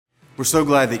We're so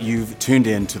glad that you've tuned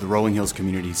in to the Rolling Hills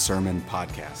Community Sermon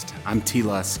Podcast. I'm T.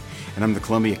 Lusk, and I'm the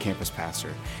Columbia campus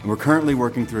pastor. And we're currently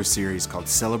working through a series called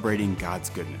Celebrating God's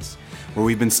Goodness, where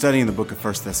we've been studying the book of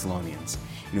 1 Thessalonians.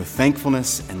 You know,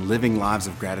 thankfulness and living lives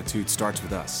of gratitude starts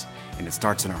with us, and it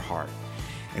starts in our heart.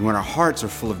 And when our hearts are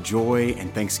full of joy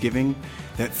and thanksgiving,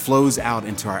 that flows out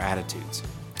into our attitudes.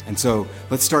 And so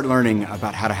let's start learning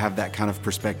about how to have that kind of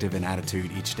perspective and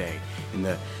attitude each day in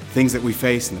the things that we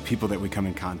face and the people that we come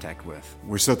in contact with.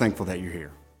 We're so thankful that you're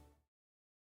here.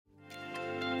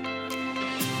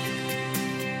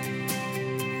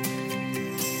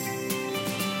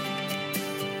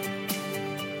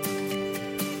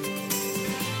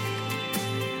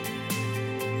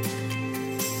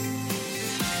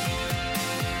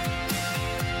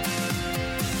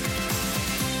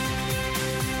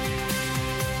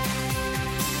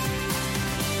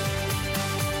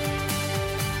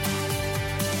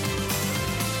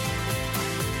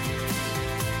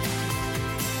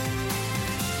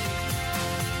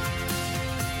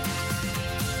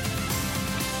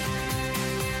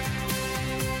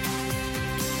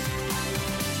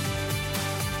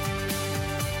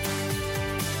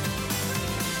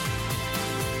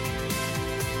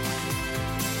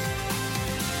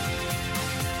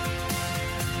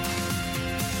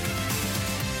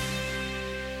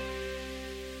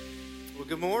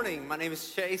 Good morning. My name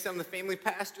is Chase. I'm the family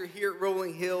pastor here at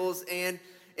Rolling Hills, and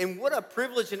what a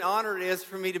privilege and honor it is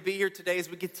for me to be here today as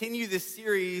we continue this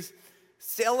series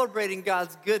celebrating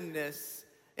God's goodness,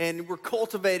 and we're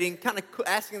cultivating, kind of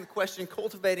asking the question,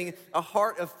 cultivating a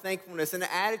heart of thankfulness, an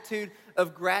attitude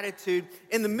of gratitude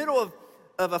in the middle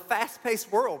of a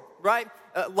fast-paced world, right?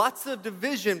 Lots of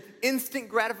division, instant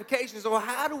gratification. So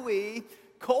how do we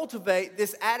cultivate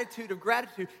this attitude of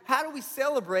gratitude? How do we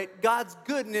celebrate God's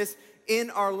goodness in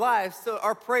our lives? So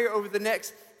our prayer over the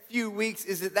next few weeks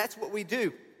is that that's what we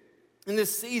do in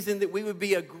this season, that we would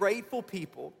be a grateful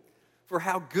people for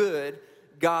how good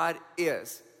God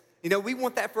is. You know, we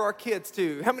want that for our kids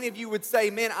too. How many of you would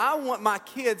say, man, I want my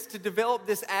kids to develop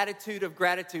this attitude of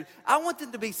gratitude. I want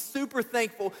them to be super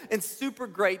thankful and super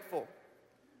grateful.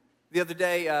 The other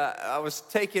day, I was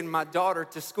taking my daughter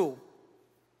to school.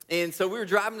 And so we were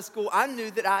driving to school. I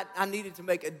knew that I needed to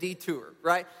make a detour,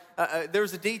 right? There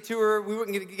was a detour. We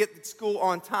weren't going to get to school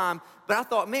on time. But I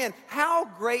thought, man, how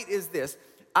great is this?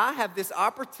 I have this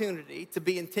opportunity to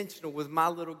be intentional with my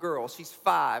little girl. She's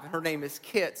 5, and her name is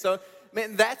Kit. So,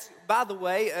 man, that's, by the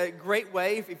way, a great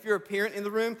way, if you're a parent in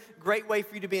the room, great way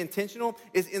for you to be intentional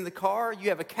is in the car, you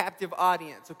have a captive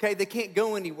audience, okay? They can't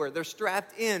go anywhere. They're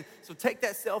strapped in. So take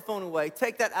that cell phone away,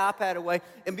 take that iPad away,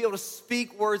 and be able to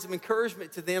speak words of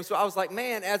encouragement to them. So I was like,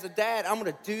 man, as a dad, I'm going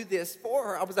to do this for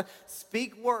her. I was like,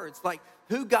 speak words like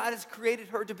who God has created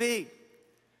her to be.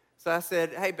 So I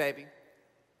said, hey, baby,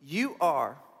 you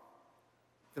are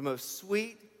the most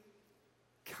sweet,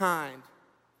 kind,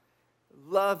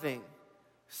 loving,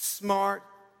 smart,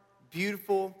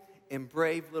 beautiful, and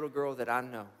brave little girl that I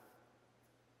know.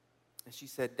 And she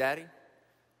said, Daddy,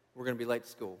 we're going to be late to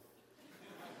school.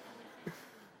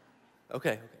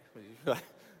 Okay.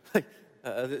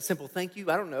 Simple thank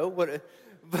you. I don't know.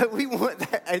 But we want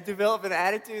that, develop an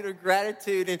attitude of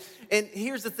gratitude. And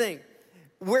here's the thing.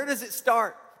 Where does it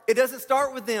start? It doesn't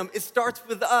start with them. It starts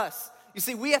with us. You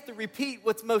see, we have to repeat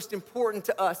what's most important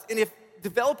to us. And if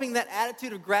developing that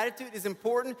attitude of gratitude is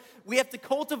important, we have to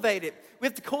cultivate it. We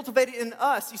have to cultivate it in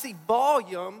us. You see,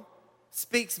 volume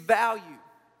speaks value.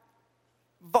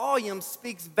 Volume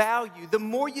speaks value. The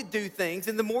more you do things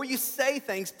and the more you say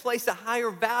things, place a higher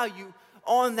value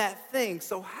on that thing.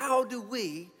 So how do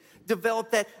we develop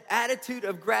that attitude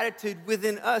of gratitude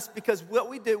within us? Because what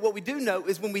we do know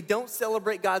is when we don't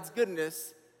celebrate God's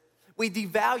goodness, we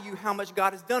devalue how much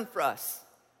God has done for us.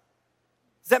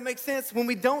 Does that make sense? When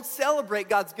we don't celebrate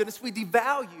God's goodness, we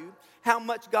devalue how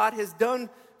much God has done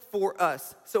for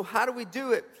us. So how do we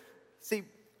do it? See,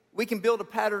 we can build a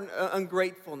pattern of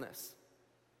ungratefulness.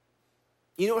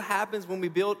 You know what happens when we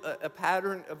build a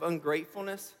pattern of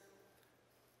ungratefulness?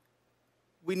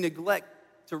 We neglect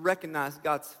to recognize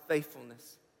God's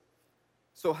faithfulness.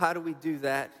 So how do we do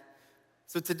that?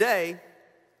 So today,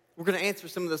 we're going to answer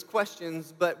some of those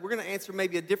questions, but we're going to answer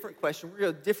maybe a different question. We're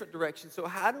going to go a different direction. So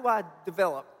how do I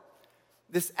develop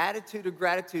this attitude of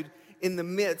gratitude in the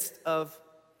midst of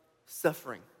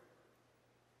suffering?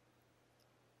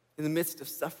 In the midst of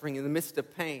suffering, in the midst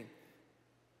of pain.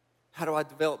 How do I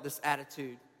develop this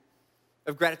attitude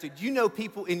of gratitude? You know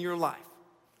people in your life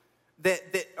that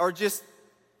are just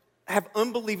have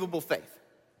unbelievable faith.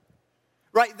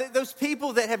 right? Those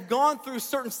people that have gone through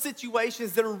certain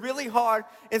situations that are really hard,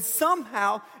 and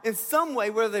somehow, in some way,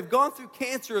 whether they've gone through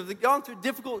cancer, or they've gone through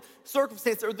difficult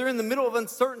circumstances, or they're in the middle of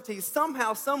uncertainty,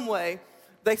 somehow, some way,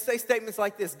 they say statements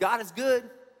like this: God is good.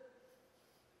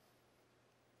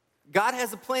 God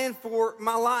has a plan for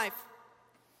my life.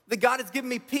 That God has given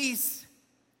me peace.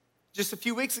 Just a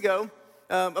few weeks ago,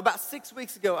 about 6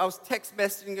 weeks ago, I was text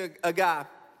messaging a guy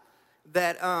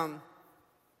that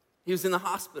he was in the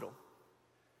hospital.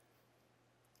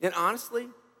 And honestly,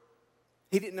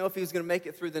 he didn't know if he was going to make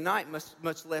it through the night,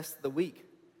 much less the week.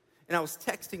 And I was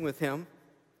texting with him,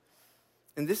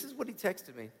 and this is what he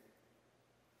texted me.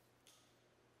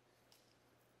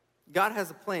 God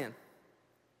has a plan.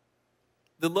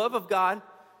 The love of God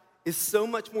is so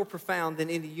much more profound than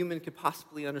any human could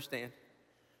possibly understand.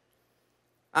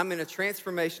 I'm in a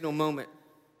transformational moment,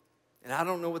 and I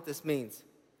don't know what this means,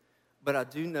 but I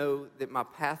do know that my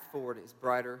path forward is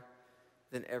brighter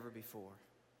than ever before.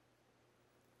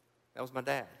 That was my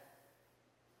dad.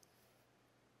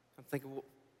 I'm thinking, well,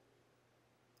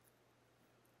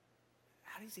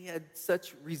 how does he have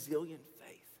such resilient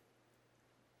faith?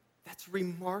 That's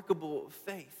remarkable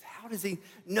faith. How does he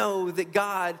know that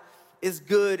God is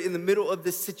good in the middle of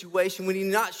this situation when he's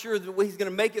not sure that he's going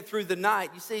to make it through the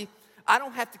night? You see, I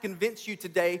don't have to convince you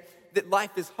today that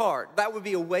life is hard. That would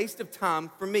be a waste of time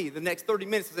for me. The next 30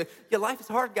 minutes to say, yeah, life is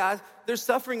hard, guys. There's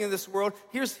suffering in this world.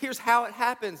 Here's how it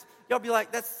happens. Y'all be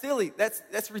like, that's silly.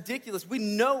 That's ridiculous. We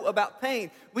know about pain.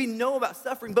 We know about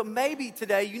suffering. But maybe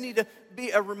today you need to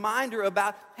be a reminder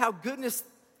about how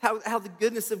the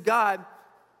goodness of God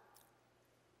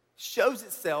shows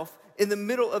itself in the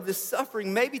middle of this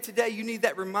suffering. Maybe today you need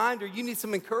that reminder. You need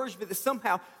some encouragement that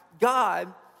somehow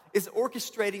God is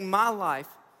orchestrating my life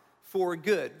for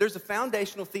good. There's a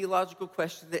foundational theological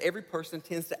question that every person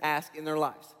tends to ask in their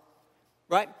lives,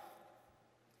 right?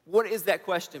 What is that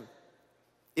question?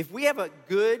 If we have a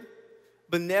good,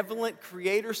 benevolent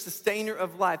creator, sustainer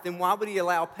of life, then why would he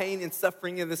allow pain and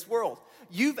suffering in this world?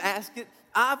 You've asked it,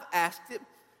 I've asked it,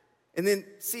 and then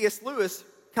C.S. Lewis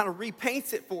kind of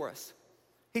repaints it for us.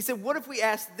 He said, what if we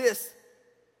asked this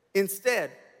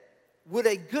instead? Would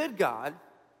a good God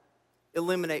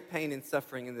eliminate pain and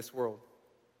suffering in this world?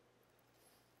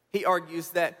 He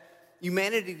argues that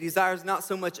humanity desires not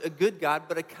so much a good God,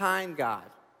 but a kind God.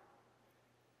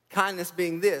 Kindness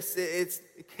being this: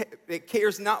 it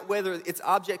cares not whether its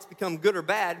objects become good or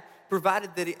bad,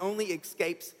 provided that it only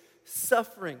escapes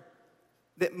suffering.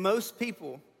 That most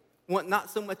people want not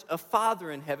so much a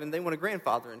father in heaven, they want a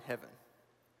grandfather in heaven.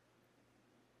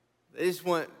 They just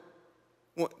want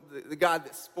the God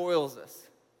that spoils us.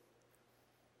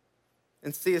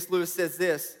 And C.S. Lewis says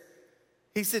this.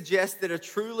 He suggests that a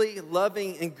truly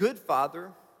loving and good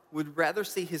father would rather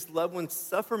see his loved ones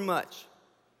suffer much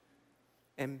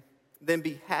and then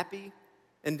be happy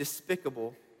and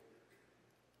despicable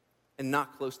and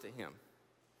not close to him.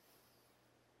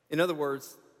 In other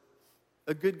words,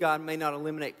 a good God may not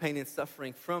eliminate pain and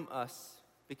suffering from us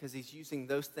because he's using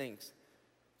those things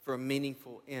for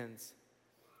meaningful ends.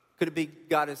 Could it be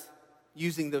God is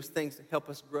using those things to help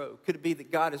us grow? Could it be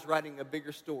that God is writing a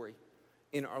bigger story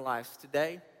in our lives?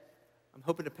 Today, I'm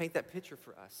hoping to paint that picture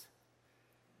for us.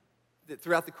 That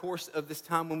throughout the course of this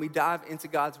time, when we dive into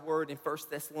God's word in 1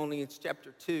 Thessalonians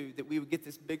chapter 2, that we would get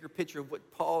this bigger picture of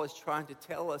what Paul is trying to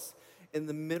tell us in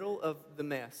the middle of the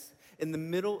mess, in the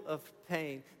middle of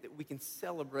pain, that we can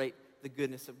celebrate the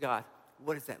goodness of God.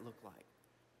 What does that look like?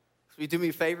 So will you do me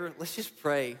a favor? Let's just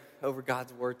pray over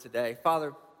God's word today.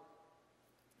 Father,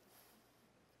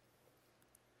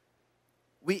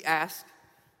 we ask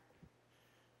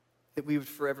that we would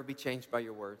forever be changed by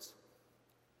your words.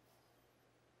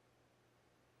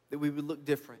 That we would look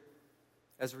different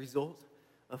as a result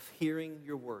of hearing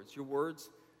your words. Your words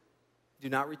do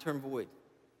not return void.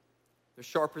 They're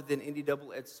sharper than any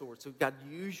double-edged sword. So God,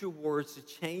 use your words to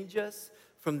change us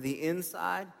from the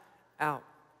inside out.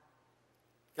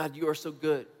 God, you are so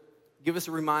good. Give us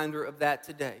a reminder of that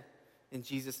today. In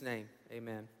Jesus' name,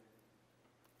 amen.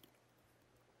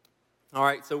 All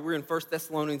right, so we're in 1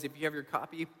 Thessalonians. If you have your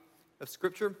copy of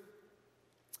Scripture,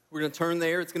 we're going to turn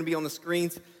there. It's going to be on the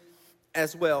screens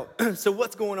as well. So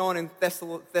what's going on in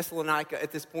Thessalonica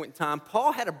at this point in time?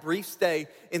 Paul had a brief stay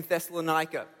in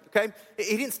Thessalonica, okay?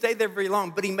 He didn't stay there very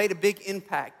long, but he made a big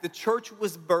impact. The church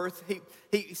was birthed.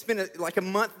 He spent like a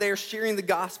month there sharing the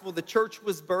gospel. The church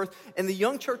was birthed, and the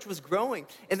young church was growing,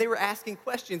 and they were asking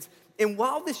questions. And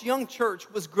while this young church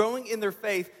was growing in their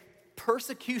faith,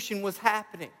 persecution was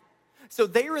happening. So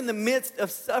they were in the midst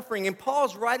of suffering, and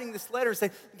Paul's writing this letter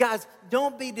saying, guys,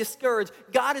 don't be discouraged.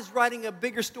 God is writing a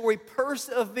bigger story.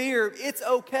 Persevere. It's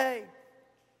okay.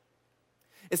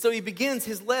 And so he begins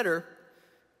his letter.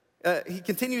 He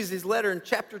continues his letter in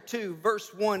chapter 2,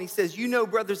 verse 1. He says, "You know,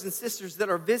 brothers and sisters, that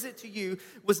our visit to you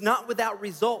was not without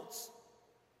results.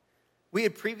 We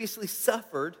had previously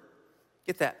suffered,"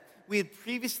 get that, "we had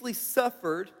previously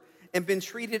suffered and been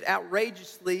treated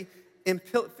outrageously in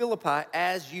Philippi,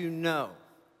 as you know.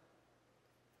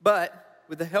 But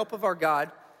with the help of our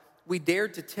God, we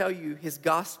dared to tell you his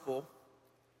gospel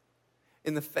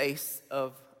in the face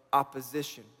of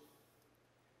opposition."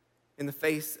 In the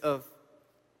face of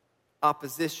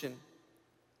opposition.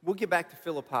 We'll get back to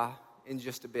Philippi in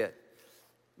just a bit.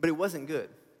 But it wasn't good.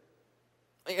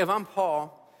 If I'm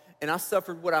Paul and I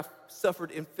suffered what I suffered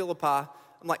in Philippi,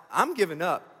 I'm like, I'm giving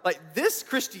up. Like, this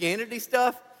Christianity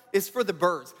stuff is for the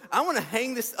birds. I want to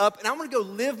hang this up and I want to go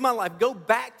live my life, go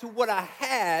back to what I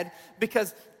had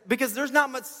because there's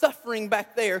not much suffering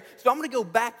back there. So I'm going to go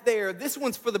back there. This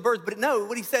one's for the birds. But no,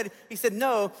 what he said,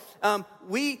 no,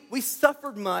 we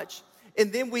suffered much.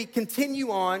 And then we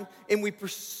continue on and we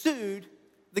pursued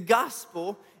the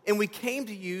gospel and we came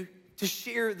to you to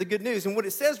share the good news. And what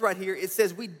it says right here, it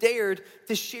says we dared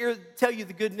to tell you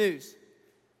the good news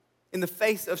in the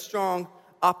face of strong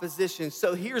opposition.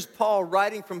 So here's Paul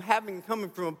writing from coming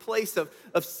from a place of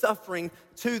suffering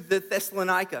to the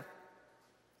Thessalonica.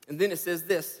 And then it says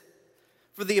this: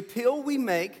 "For the appeal we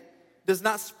make does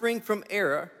not spring from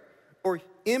error or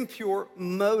impure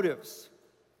motives,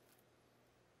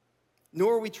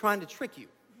 nor are we trying to trick you.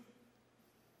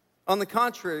 On the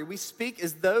contrary, we speak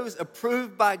as those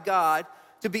approved by God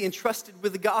to be entrusted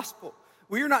with the gospel.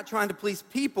 We are not trying to please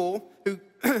people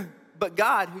but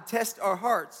God who tests our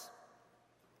hearts."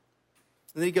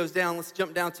 And then he goes down. Let's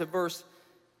jump down to verse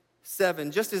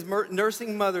 7. "Just as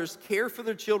nursing mothers care for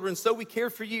their children, so we care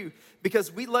for you.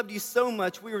 Because we loved you so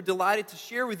much, we were delighted to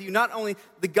share with you not only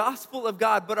the gospel of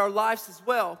God, but our lives as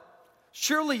well.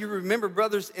 Surely you remember,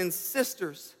 brothers and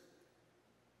sisters,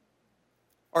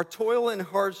 our toil and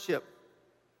hardship.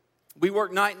 We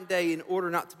work night and day in order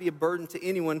not to be a burden to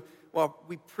anyone while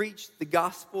we preach the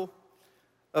gospel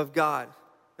of God."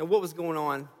 Now, what was going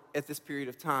on at this period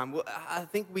of time? Well, I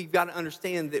think we've got to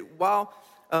understand that while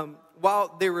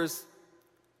there was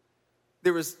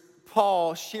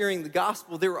Paul sharing the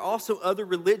gospel, there were also other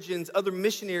religions, other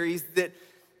missionaries that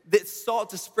sought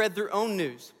to spread their own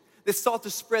news, that sought to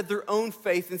spread their own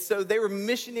faith. And so they were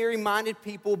missionary-minded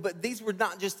people, but these were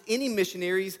not just any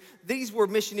missionaries. These were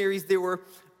missionaries that were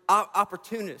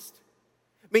opportunists.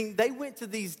 I mean, they went to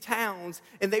these towns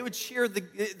and they would share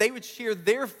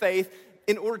their faith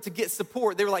in order to get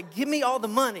support. They were like, "Give me all the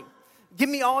money. Give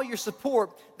me all your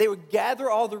support." They would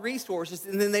gather all the resources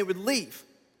and then they would leave,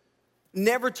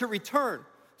 never to return.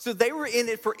 So they were in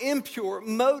it for impure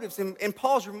motives. And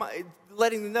Paul's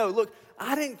letting them know, look,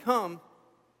 I didn't come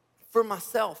for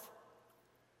myself.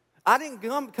 I didn't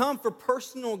come for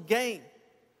personal gain.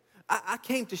 I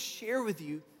came to share with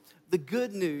you the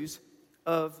good news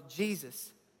of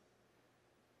Jesus.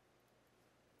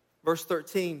 Verse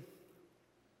 13.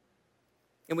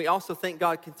 "And we also thank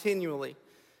God continually,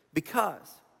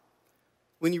 because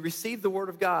when you received the word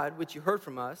of God, which you heard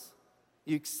from us,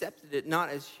 you accepted it not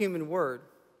as human word,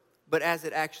 but as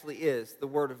it actually is, the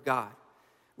word of God,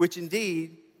 which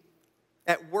indeed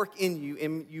at work in you,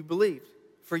 and you believed.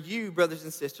 For you, brothers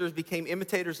and sisters, became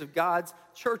imitators of God's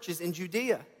churches in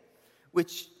Judea,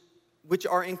 which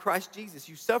are in Christ Jesus.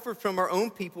 You suffered from our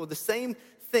own people the same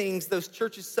things those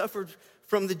churches suffered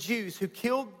from the Jews who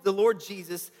killed the Lord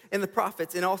Jesus and the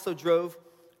prophets and also drove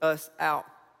us out."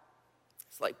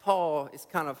 It's like Paul is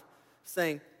kind of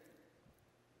saying,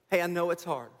 hey, I know it's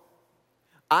hard.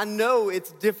 I know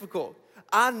it's difficult.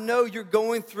 I know you're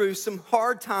going through some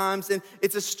hard times and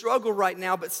it's a struggle right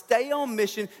now, but stay on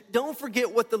mission. Don't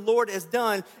forget what the Lord has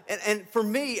done. And for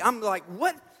me, I'm like,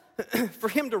 what? For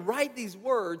him to write these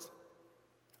words,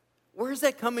 where is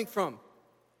that coming from?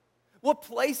 What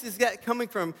place is that coming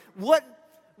from?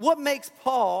 What makes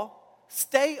Paul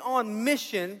stay on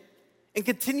mission and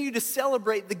continue to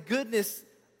celebrate the goodness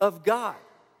of God?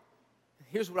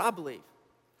 Here's what I believe.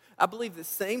 I believe the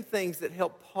same things that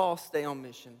help Paul stay on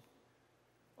mission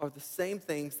are the same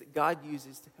things that God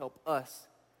uses to help us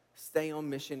stay on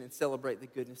mission and celebrate the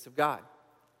goodness of God.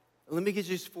 Let me give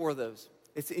you just 4 of those.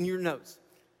 It's in your notes.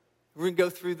 We're going to go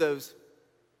through those.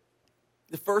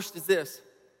 The first is this: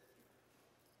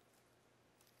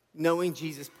 knowing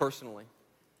Jesus personally.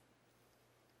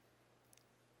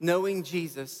 Knowing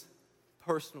Jesus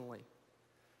personally.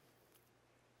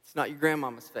 It's not your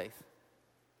grandmama's faith.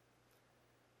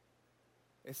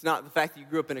 It's not the fact that you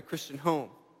grew up in a Christian home.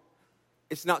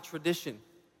 It's not tradition,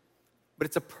 but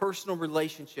it's a personal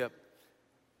relationship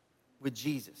with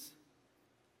Jesus.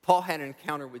 Paul had an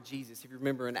encounter with Jesus, if you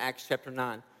remember in Acts chapter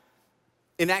 9.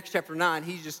 In Acts chapter 9,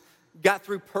 he just got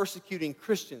through persecuting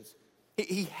Christians.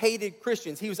 He hated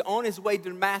Christians. He was on his way to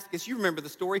Damascus. You remember the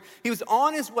story. He was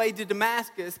on his way to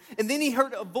Damascus, and then he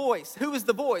heard a voice. Who was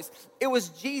the voice? It was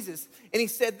Jesus. And he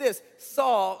said this,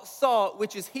 Saul, Saul,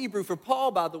 which is Hebrew for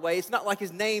Paul, by the way. It's not like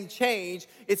his name changed.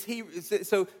 It's Hebrew.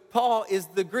 So Paul is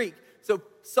the Greek. So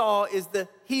Saul is the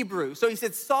Hebrew. So he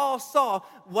said, Saul, Saul,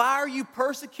 why are you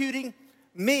persecuting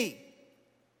me?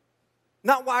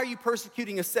 Not why are you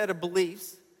persecuting a set of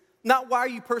beliefs? Not why are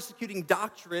you persecuting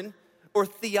doctrine or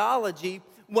theology?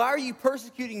 Why are you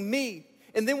persecuting me?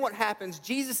 And then what happens?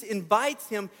 Jesus invites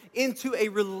him into a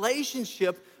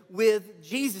relationship with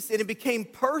Jesus, and it became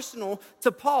personal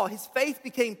to Paul. His faith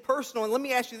became personal. And let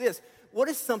me ask you this. What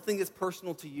is something that's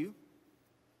personal to you?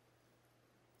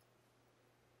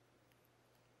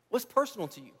 What's personal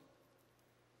to you?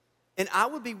 And I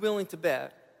would be willing to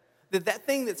bet that that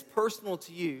thing that's personal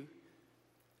to you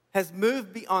has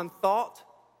moved beyond thought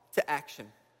to action.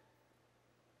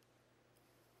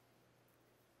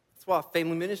 That's why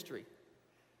family ministry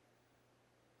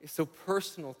is so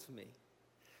personal to me.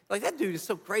 Like, that dude is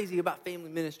so crazy about family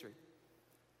ministry.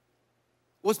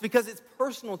 Well, it's because it's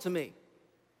personal to me.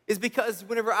 It's because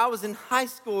whenever I was in high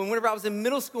school and whenever I was in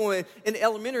middle school and in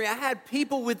elementary, I had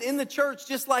people within the church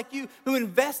just like you who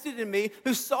invested in me,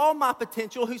 who saw my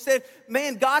potential, who said,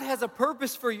 man, God has a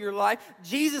purpose for your life.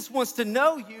 Jesus wants to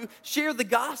know you. Share the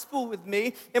gospel with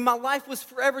me. And my life was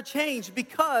forever changed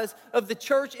because of the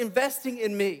church investing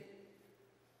in me.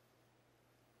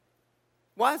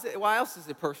 Why else is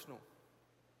it personal?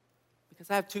 Because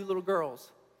I have two little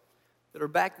girls that are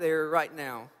back there right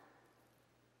now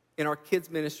in our kids'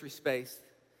 ministry space,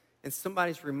 and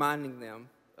somebody's reminding them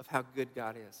of how good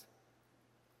God is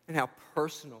and how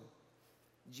personal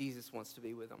Jesus wants to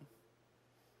be with them.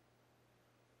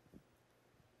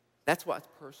 That's why it's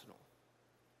personal.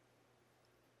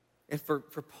 And for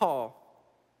Paul,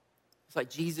 it's like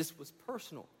Jesus was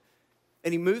personal.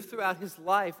 And he moved throughout his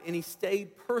life, and he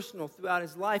stayed personal throughout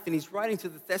his life. And he's writing to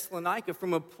the Thessalonica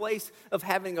from a place of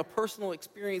having a personal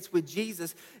experience with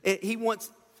Jesus. And he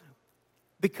wants,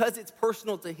 because it's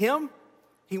personal to him,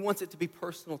 he wants it to be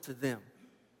personal to them.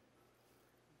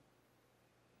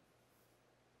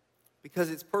 Because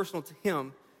it's personal to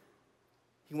him,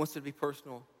 he wants it to be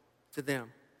personal to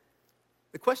them.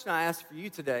 The question I ask for you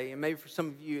today, and maybe for some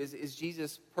of you, is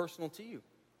Jesus personal to you?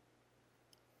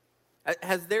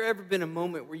 Has there ever been a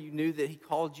moment where you knew that he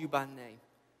called you by name?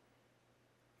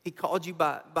 He called you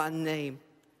by name.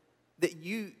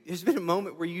 There's been a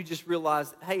moment where you just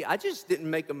realized, hey, I just didn't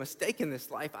make a mistake in this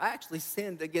life. I actually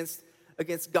sinned against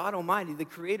God Almighty, the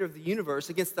creator of the universe,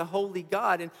 against the holy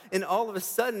God. And all of a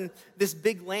sudden, this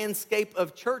big landscape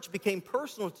of church became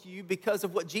personal to you because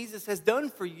of what Jesus has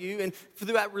done for you and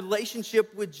through that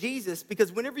relationship with Jesus.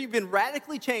 Because whenever you've been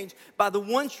radically changed by the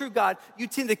one true God, you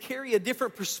tend to carry a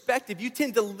different perspective. You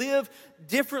tend to live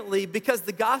differently because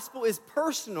the gospel is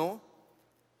personal.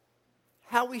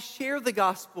 How we share the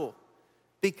gospel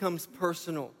becomes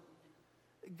personal.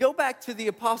 Go back to the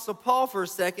Apostle Paul for a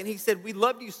second. He said, we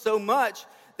loved you so much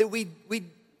that we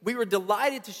were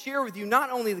delighted to share with you not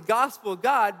only the gospel of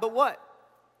God, but what?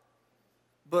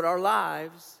 But our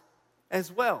lives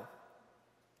as well.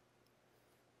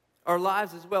 Our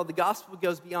lives as well. The gospel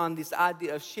goes beyond this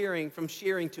idea of sharing, from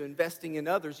sharing to investing in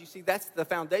others. You see, that's the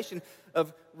foundation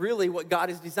of really what God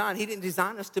has designed. He didn't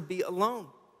design us to be alone.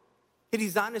 He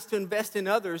designed us to invest in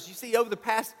others. You see, over the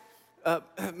past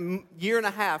year and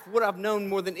a half, what I've known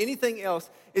more than anything else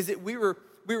is that we were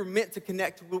meant to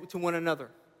connect to one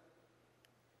another.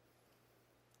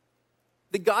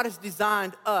 That God has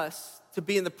designed us to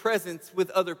be in the presence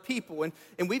with other people, and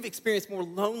we've experienced more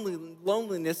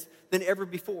loneliness than ever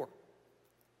before.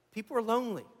 People are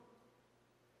lonely.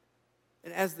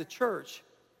 And as the church,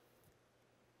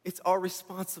 it's our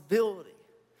responsibility,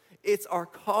 it's our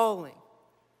calling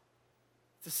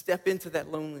to step into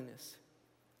that loneliness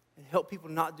and help people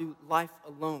not do life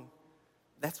alone.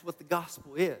 That's what the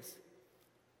gospel is.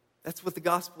 That's what the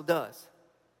gospel does.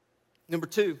 Number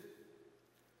two,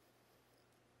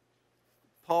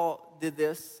 Paul did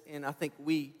this, and I think if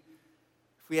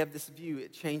we have this view,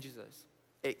 it changes us.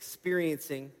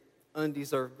 Experiencing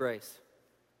undeserved grace.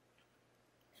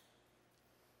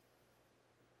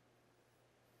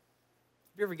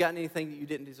 Have you ever gotten anything that you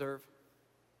didn't deserve?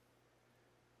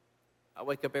 I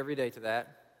wake up every day to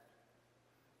that.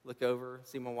 Look over,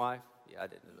 see my wife. Yeah, I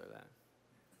didn't deserve that.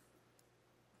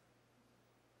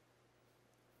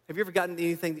 Have you ever gotten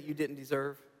anything that you didn't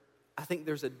deserve? I think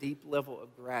there's a deep level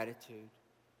of gratitude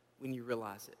when you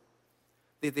realize it.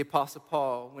 the Apostle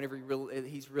Paul, whenever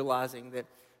he's realizing that,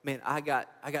 man, I got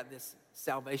this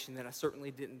salvation that I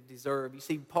certainly didn't deserve. You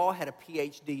see, Paul had a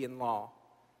PhD in law.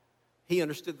 He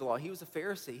understood the law. He was a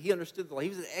Pharisee. He understood the law. He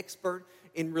was an expert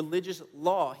in religious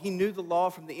law. He knew the law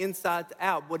from the inside to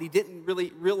out. What he didn't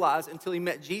really realize until he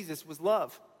met Jesus was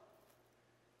love.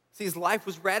 See, his life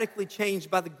was radically changed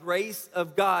by the grace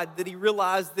of God, that he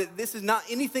realized that this is not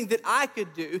anything that I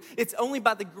could do. It's only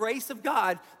by the grace of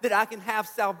God that I can have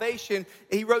salvation.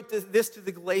 And he wrote this to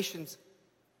the Galatians.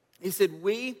 He said,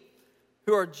 we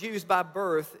who are Jews by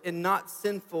birth and not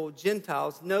sinful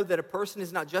Gentiles know that a person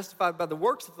is not justified by the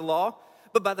works of the law,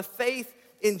 but by the faith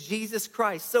in Jesus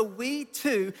Christ. So we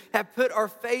too have put our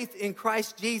faith in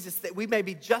Christ Jesus, that we may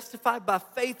be justified by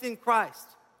faith in Christ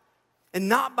and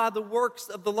not by the works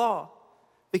of the law.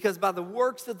 Because by the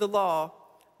works of the law,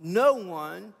 no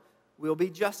one will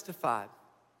be justified.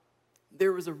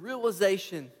 There was a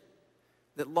realization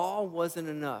that law wasn't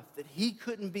enough, that he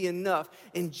couldn't be enough,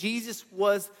 and Jesus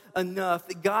was enough,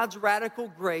 that God's radical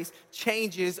grace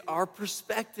changes our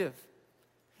perspective.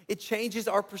 It changes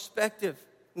our perspective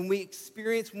when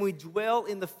we dwell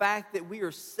in the fact that we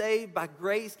are saved by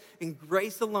grace and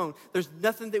grace alone. There's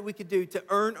nothing that we could do to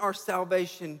earn our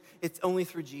salvation. It's only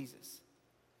through Jesus.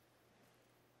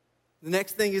 The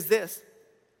next thing is this: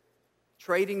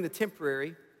 trading the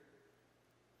temporary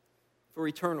for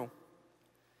eternal.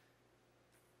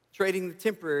 Trading the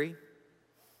temporary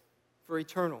for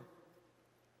eternal.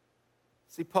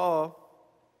 See, Paul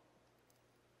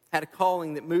had a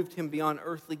calling that moved him beyond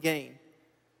earthly gain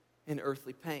and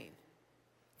earthly pain.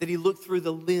 That he looked through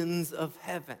the lens of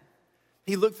heaven.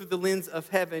 He looked through the lens of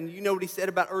heaven. You know what he said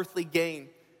about earthly gain?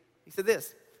 He said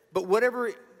this: but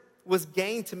whatever was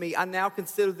gain to me, I now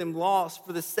consider them loss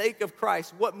for the sake of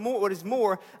Christ. What is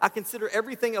more, I consider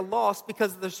everything a loss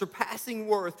because of the surpassing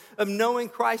worth of knowing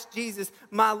Christ Jesus,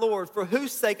 my Lord, for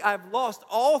whose sake I have lost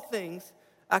all things.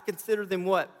 I consider them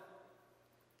what?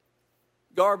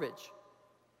 Garbage,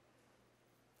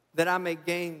 that I may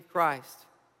gain Christ.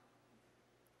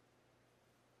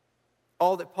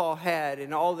 All that Paul had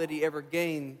and all that he ever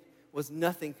gained was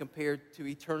nothing compared to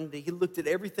eternity. He looked at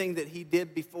everything that he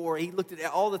did before. He looked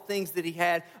at all the things that he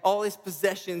had, all his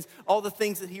possessions, all the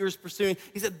things that he was pursuing.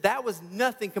 He said that was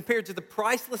nothing compared to the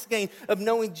priceless gain of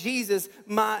knowing Jesus,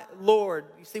 my Lord.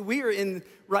 You see, we are in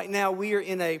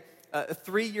a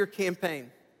 3-year campaign.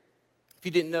 If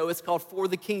you didn't know, it's called For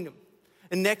the Kingdom.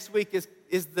 And next week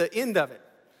is the end of it.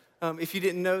 If you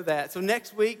didn't know that. So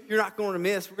next week, you're not going to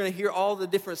miss. We're going to hear all the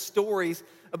different stories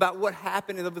about what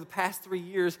happened over the past 3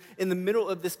 years in the middle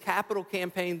of this capital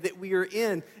campaign that we are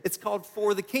in. It's called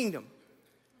For the Kingdom.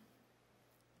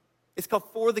 It's called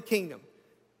For the Kingdom.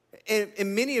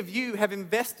 And many of you have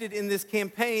invested in this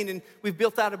campaign, and we've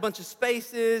built out a bunch of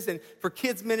spaces and for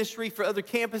kids ministry, for other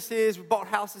campuses. We bought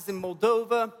houses in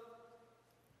Moldova.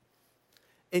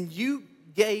 And you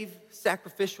gave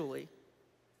sacrificially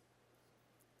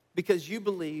because you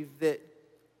believe that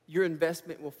your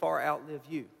investment will far outlive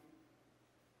you.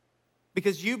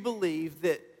 Because you believe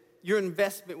that your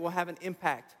investment will have an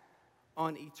impact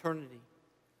on eternity.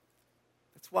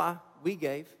 That's why we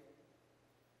gave.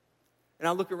 And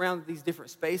I look around at these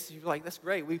different spaces, you're like, that's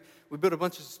great. We built a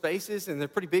bunch of spaces, and they're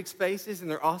pretty big spaces,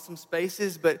 and they're awesome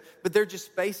spaces, but they're just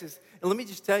spaces. And let me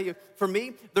just tell you, for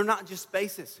me, they're not just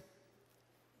spaces.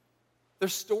 They're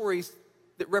stories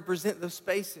that represent those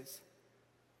spaces.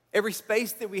 Every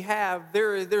space that we have,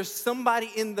 there's somebody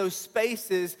in those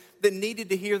spaces that needed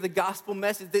to hear the gospel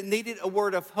message, that needed a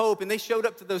word of hope, and they showed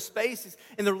up to those spaces,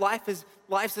 and their lives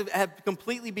have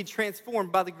completely been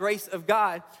transformed by the grace of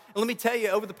God. And let me tell you,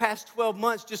 over the past 12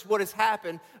 months, just what has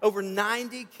happened, over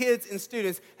 90 kids and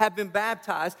students have been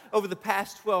baptized over the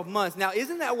past 12 months. Now,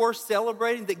 isn't that worth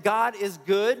celebrating, that God is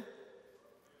good?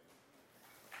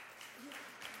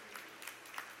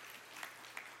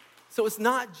 So it's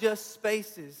not just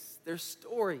spaces, they're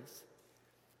stories.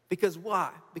 Because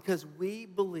why? Because we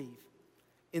believe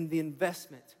in the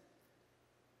investment,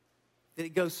 that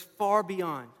it goes far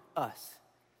beyond us,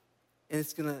 and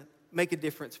it's going to make a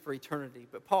difference for eternity.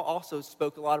 But Paul also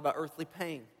spoke a lot about earthly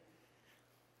pain.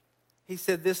 He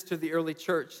said this to the early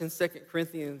church in 2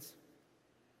 Corinthians.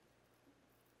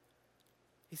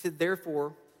 He said,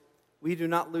 therefore, we do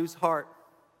not lose heart.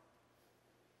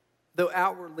 Though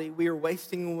outwardly we are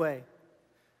wasting away,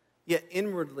 yet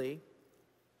inwardly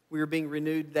we are being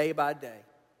renewed day by day.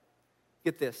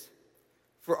 Get this.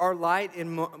 For our light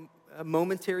and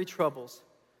momentary troubles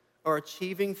are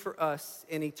achieving for us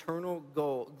an eternal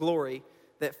glory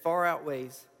that far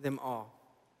outweighs them all.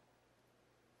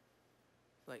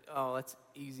 Like, oh, that's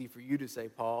easy for you to say,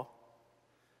 Paul.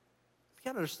 You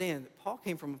got to understand that Paul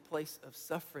came from a place of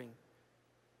suffering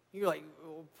You're like,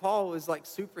 well, Paul is like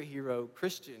superhero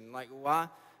Christian. Like, why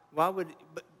would,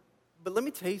 but let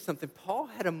me tell you something. Paul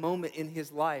had a moment in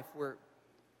his life where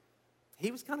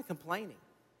he was kind of complaining.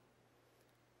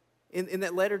 In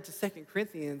that letter to 2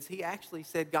 Corinthians, he actually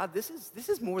said, God, this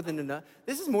is more than enough.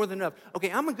 This is more than enough. Okay,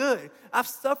 I'm good. I've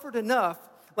suffered enough.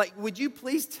 Like, would you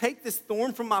please take this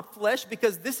thorn from my flesh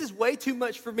because this is way too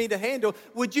much for me to handle.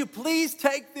 Would you please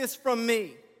take this from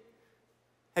me?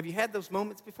 Have you had those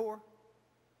moments before?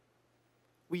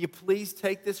 Will you please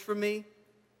take this from me?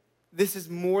 This is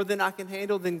more than I can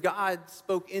handle. Then God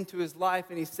spoke into his life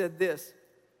and he said this,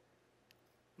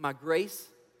 my grace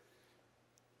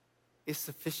is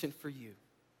sufficient for you.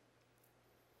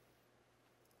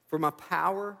 For my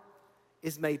power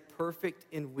is made perfect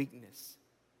in weakness.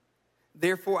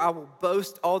 Therefore, I will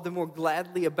boast all the more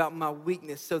gladly about my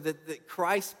weakness so that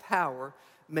Christ's power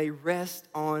may rest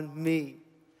on me.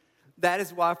 That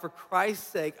is why, for Christ's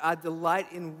sake, I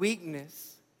delight in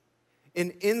weakness,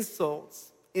 in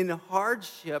insults, in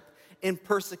hardship, in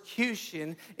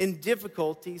persecution, in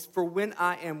difficulties. For when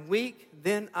I am weak,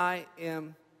 then I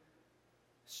am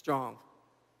strong.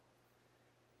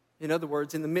 In other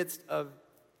words, in the midst of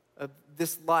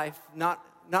this life, not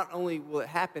only will it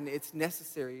happen, it's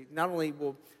necessary. Not only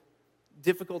will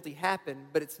difficulty happen,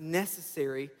 but it's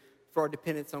necessary for our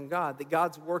dependence on God. That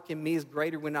God's work in me is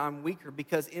greater when I'm weaker,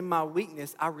 because in my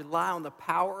weakness, I rely on the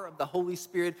power of the Holy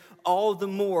Spirit all the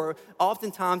more.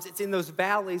 Oftentimes, it's in those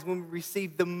valleys when we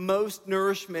receive the most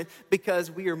nourishment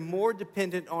because we are more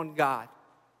dependent on God.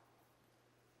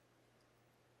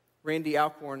 Randy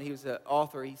Alcorn, he was an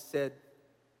author, he said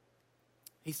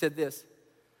this,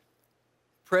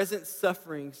 present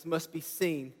sufferings must be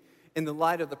seen in the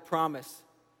light of the promise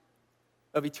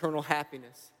of eternal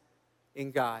happiness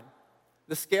in God.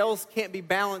 The scales can't be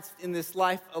balanced in this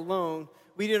life alone.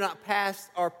 We do not pass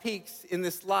our peaks in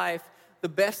this life. The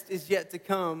best is yet to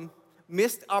come.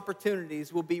 Missed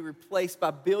opportunities will be replaced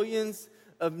by billions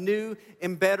of new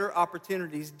and better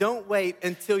opportunities. Don't wait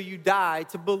until you die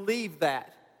to believe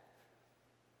that.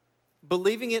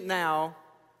 Believing it now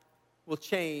will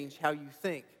change how you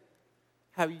think,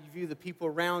 how you view the people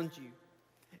around you,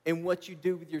 and what you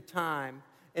do with your time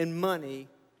and money,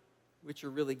 which are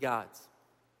really God's.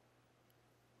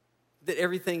 That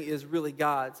everything is really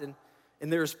God's, and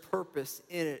there's purpose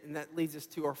in it, and that leads us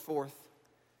to our fourth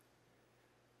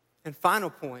and final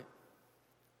point,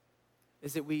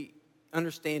 is that we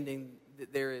understanding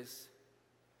that there is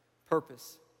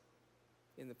purpose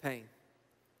in the pain.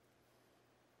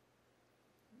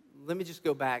 Let me just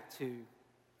go back to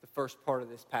the first part of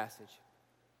this passage.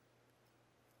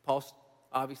 Paul's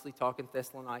obviously talking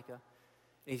Thessalonica, and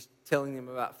he's telling them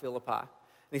about Philippi. And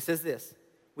he says this,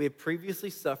 we had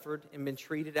previously suffered and been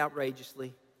treated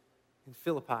outrageously in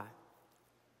Philippi.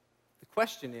 The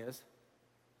question is,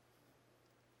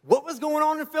 what was going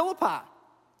on in Philippi?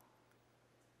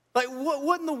 Like,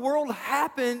 what in the world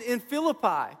happened in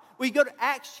Philippi? Well, you go to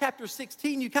Acts chapter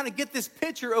 16, you kind of get this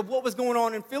picture of what was going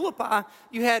on in Philippi.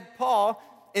 You had Paul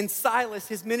and Silas,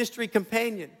 his ministry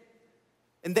companion,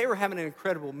 and they were having an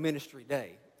incredible ministry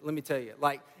day. Let me tell you,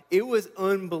 like, it was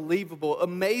unbelievable.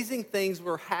 Amazing things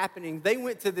were happening. They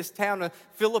went to this town of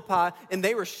Philippi, and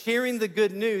they were sharing the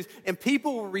good news, and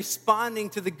people were responding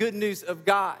to the good news of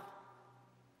God.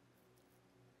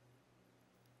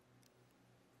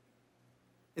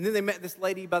 And then they met this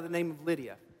lady by the name of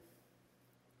Lydia.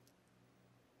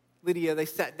 Lydia, they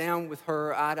sat down with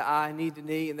her eye to eye, knee to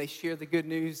knee, and they shared the good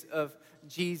news of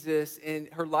Jesus, and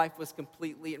her life was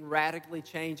completely and radically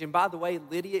changed. And by the way,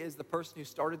 Lydia is the person who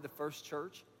started the first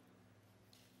church.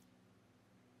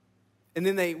 And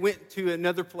then they went to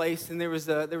another place, and there was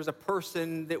a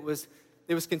person that was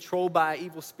controlled by an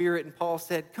evil spirit, and Paul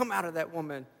said, "Come out of that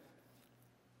woman."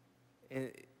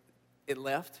 And it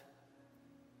left.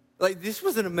 Like, this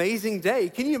was an amazing day.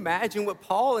 Can you imagine what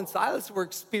Paul and Silas were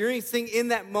experiencing in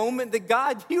that moment? That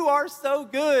God, you are so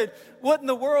good. What in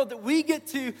the world that we get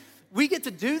to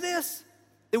do this?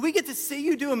 That we get to see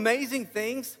you do amazing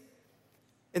things?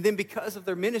 And then because of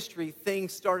their ministry,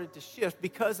 things started to shift.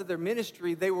 Because of their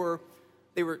ministry, they were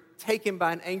taken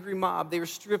by an angry mob. They were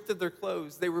stripped of their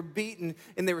clothes. They were beaten,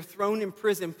 and they were thrown in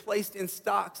prison, placed in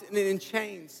stocks and in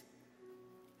chains.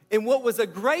 And what was a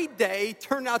great day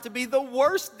turned out to be the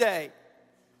worst day.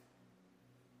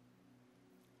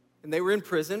 And they were in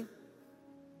prison.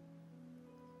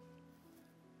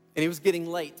 And it was getting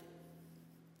late.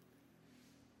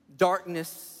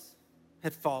 Darkness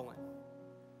had fallen.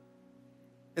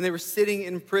 And they were sitting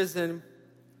in prison.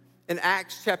 In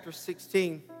Acts chapter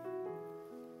 16,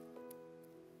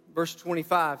 verse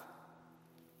 25,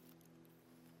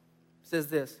 says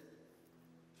this.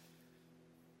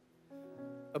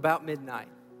 about midnight.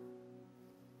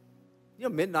 You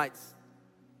know, midnight's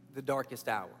the darkest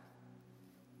hour.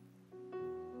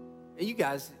 And you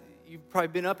guys, you've probably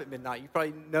been up at midnight. You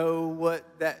probably know what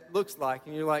that looks like.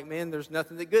 And you're like, man, there's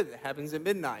nothing that good that happens at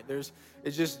midnight.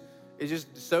 It's just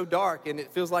so dark, and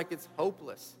it feels like it's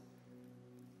hopeless.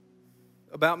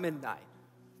 About midnight,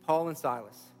 Paul and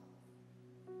Silas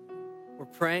were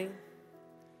praying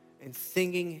and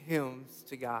singing hymns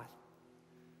to God.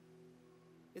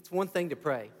 It's one thing to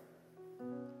pray.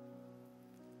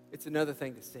 It's another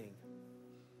thing to sing.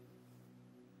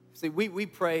 See, we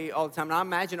pray all the time, and I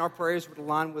imagine our prayers would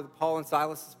align with Paul and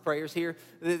Silas' prayers here.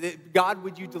 God,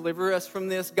 would you deliver us from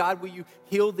this? God, will you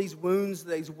heal these wounds,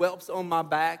 these whelps on my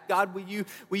back? God,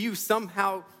 will you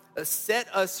somehow set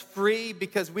us free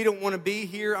because we don't want to be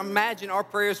here? I imagine our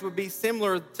prayers would be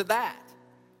similar to that.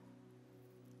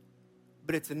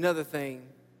 But it's another thing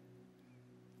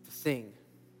to sing.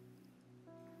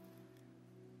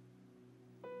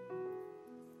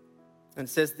 And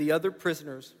it says the other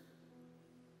prisoners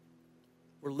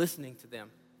were listening to them.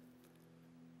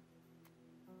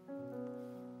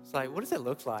 It's like, what does that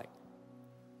look like?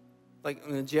 Like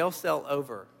in a jail cell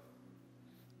over,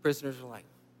 prisoners are like,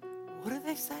 what are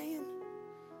they saying?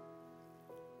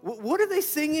 What are they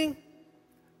singing?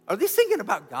 Are they singing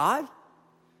about God?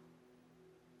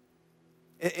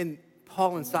 And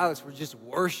Paul and Silas were just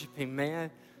worshiping,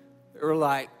 man. They were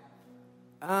like,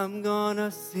 I'm gonna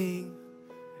sing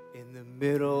in the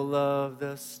middle of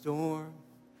the storm.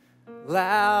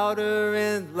 Louder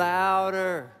and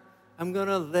louder, I'm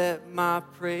gonna let my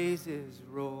praises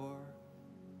roar.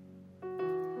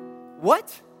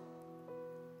 What?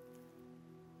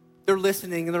 They're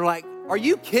listening and they're like, are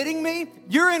you kidding me?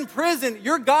 You're in prison.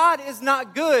 Your God is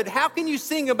not good. How can you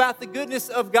sing about the goodness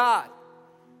of God?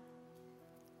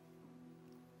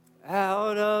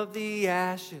 Out of the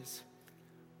ashes,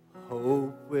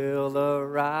 hope will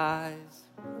arise.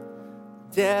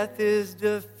 Death is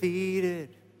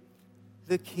defeated.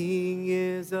 The King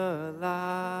is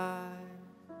alive.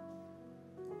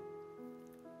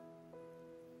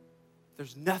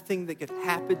 There's nothing that could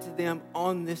happen to them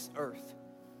on this earth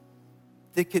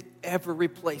that could ever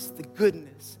replace the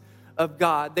goodness of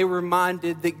God. They were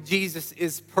reminded that Jesus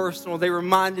is personal. They were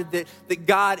reminded that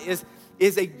God is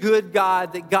a good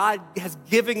God, that God has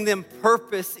given them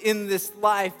purpose in this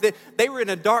life. That they were in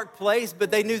a dark place, but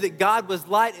they knew that God was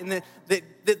light and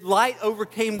that light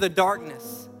overcame the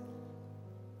darkness.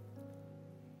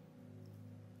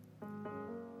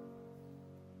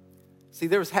 See,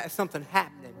 there was something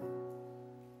happening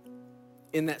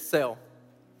in that cell.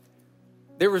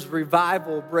 There was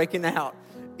revival breaking out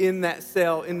in that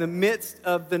cell in the midst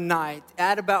of the night.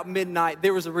 At about midnight,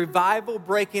 there was a revival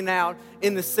breaking out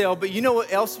in the cell. But you know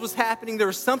what else was happening? There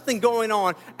was something going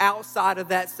on outside of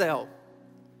that cell.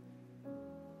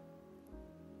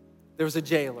 There was a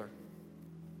jailer.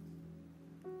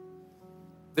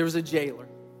 There was a jailer.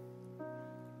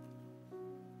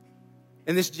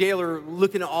 And this jailer,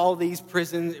 looking at all these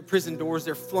prison doors,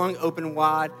 they're flung open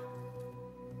wide.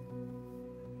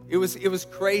 It was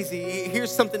crazy.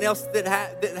 Here's something else that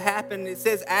happened. It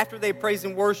says, after they praised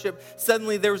and worshiped,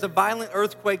 suddenly there was a violent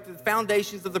earthquake. The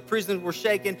foundations of the prison were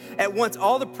shaken. At once,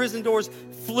 all the prison doors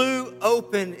flew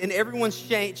open, and everyone's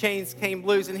chains came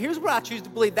loose. And here's what I choose to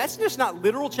believe. That's just not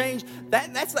literal change.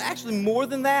 That's actually more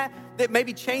than that. That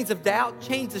maybe chains of doubt,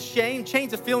 chains of shame,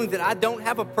 chains of feeling that I don't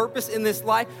have a purpose in this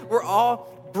life. We're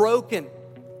all broken.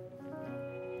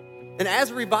 And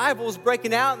as a revival is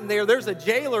breaking out in there's a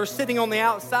jailer sitting on the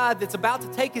outside that's about to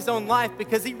take his own life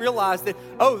because he realized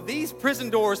that, these prison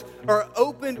doors are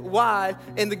opened wide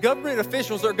and the government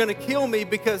officials are going to kill me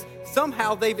because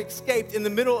somehow they've escaped in the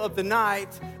middle of the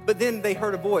night. But then they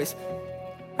heard a voice.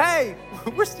 Hey,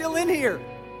 we're still in here.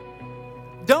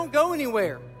 Don't go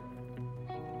anywhere.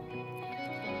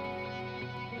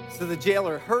 So the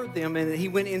jailer heard them and he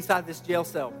went inside this jail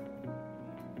cell.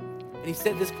 And he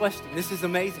said this question. This is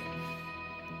amazing.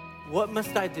 What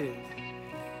must I do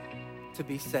to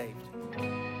be saved?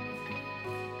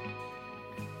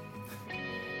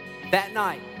 That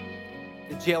night,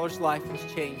 the jailer's life was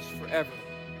changed forever.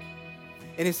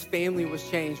 And his family was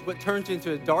changed. What turned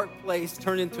into a dark place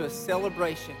turned into a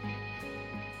celebration.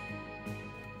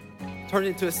 Turned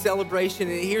into a celebration.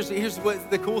 And here's what's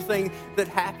the cool thing that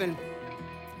happened.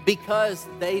 Because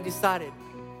they decided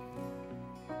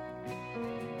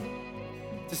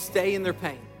to stay in their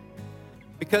pain.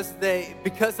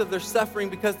 Because of their suffering,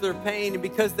 because of their pain, and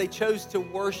because they chose to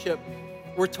worship.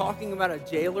 We're talking about a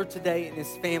jailer today and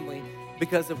his family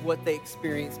because of what they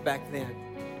experienced back then.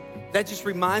 That just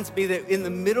reminds me that in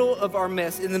the middle of our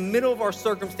mess, in the middle of our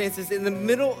circumstances, in the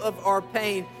middle of our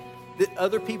pain, that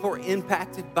other people are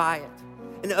impacted by it.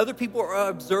 And other people are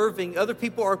observing, other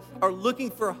people are looking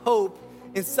for hope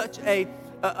in such a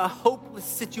hopeless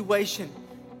situation.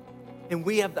 And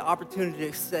we have the opportunity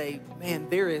to say, man,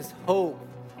 there is hope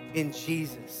in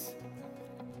Jesus.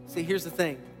 See, here's the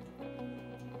thing.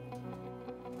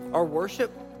 Our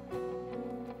worship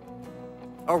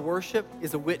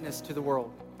is a witness to the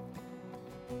world.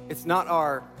 It's not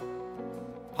our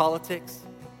politics.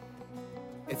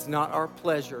 It's not our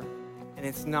pleasure. And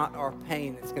it's not our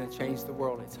pain that's going to change the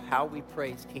world. It's how we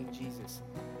praise King Jesus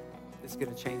that's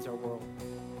going to change our world.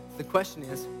 The question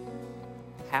is,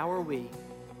 how are we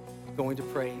going to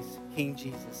praise King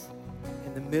Jesus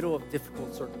in the middle of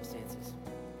difficult circumstances?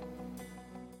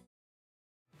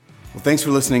 Well, thanks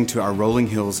for listening to our Rolling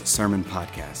Hills Sermon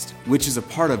Podcast, which is a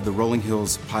part of the Rolling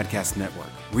Hills Podcast Network,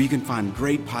 where you can find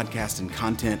great podcasts and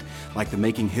content like the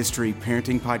Making History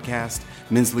Parenting Podcast,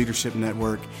 Men's Leadership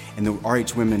Network, and the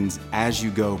RH Women's As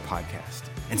You Go podcast,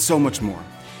 and so much more.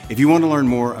 If you want to learn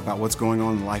more about what's going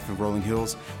on in the life of Rolling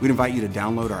Hills, we'd invite you to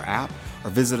download our app or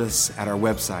visit us at our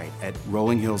website at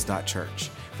rollinghills.church.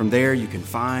 From there, you can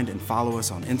find and follow us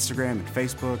on Instagram and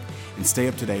Facebook and stay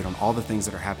up to date on all the things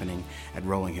that are happening at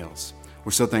Rolling Hills.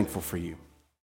 We're so thankful for you.